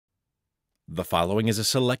The following is a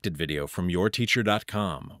selected video from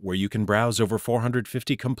yourteacher.com, where you can browse over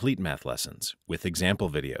 450 complete math lessons with example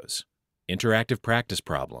videos, interactive practice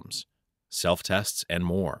problems, self-tests, and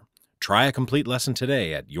more. Try a complete lesson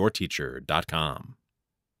today at yourteacher.com.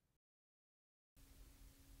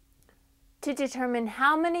 To determine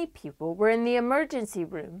how many people were in the emergency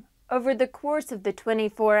room over the course of the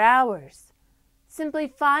 24 hours, simply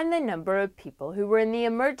find the number of people who were in the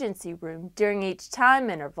emergency room during each time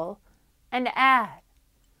interval and add.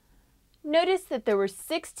 Notice that there were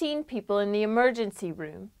 16 people in the emergency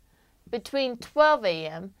room between 12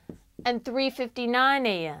 a.m. and 3:59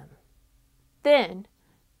 a.m. Then,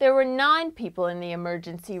 there were 9 people in the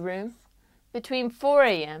emergency room between 4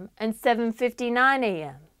 a.m. and 7:59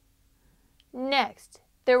 a.m. Next,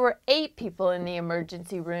 there were 8 people in the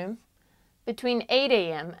emergency room between 8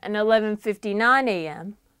 a.m. and 11:59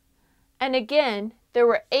 a.m. And again, there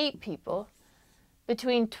were 8 people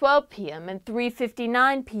between 12 p.m. and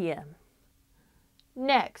 3:59 p.m.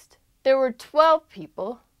 Next, there were 12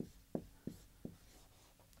 people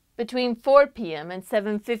between 4 p.m. and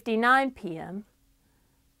 7:59 p.m.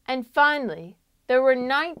 And finally, there were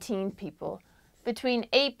 19 people between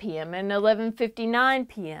 8 p.m. and 11:59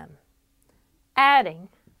 p.m. Adding,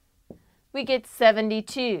 we get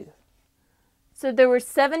 72. So there were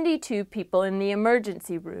 72 people in the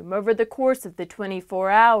emergency room over the course of the 24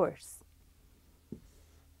 hours.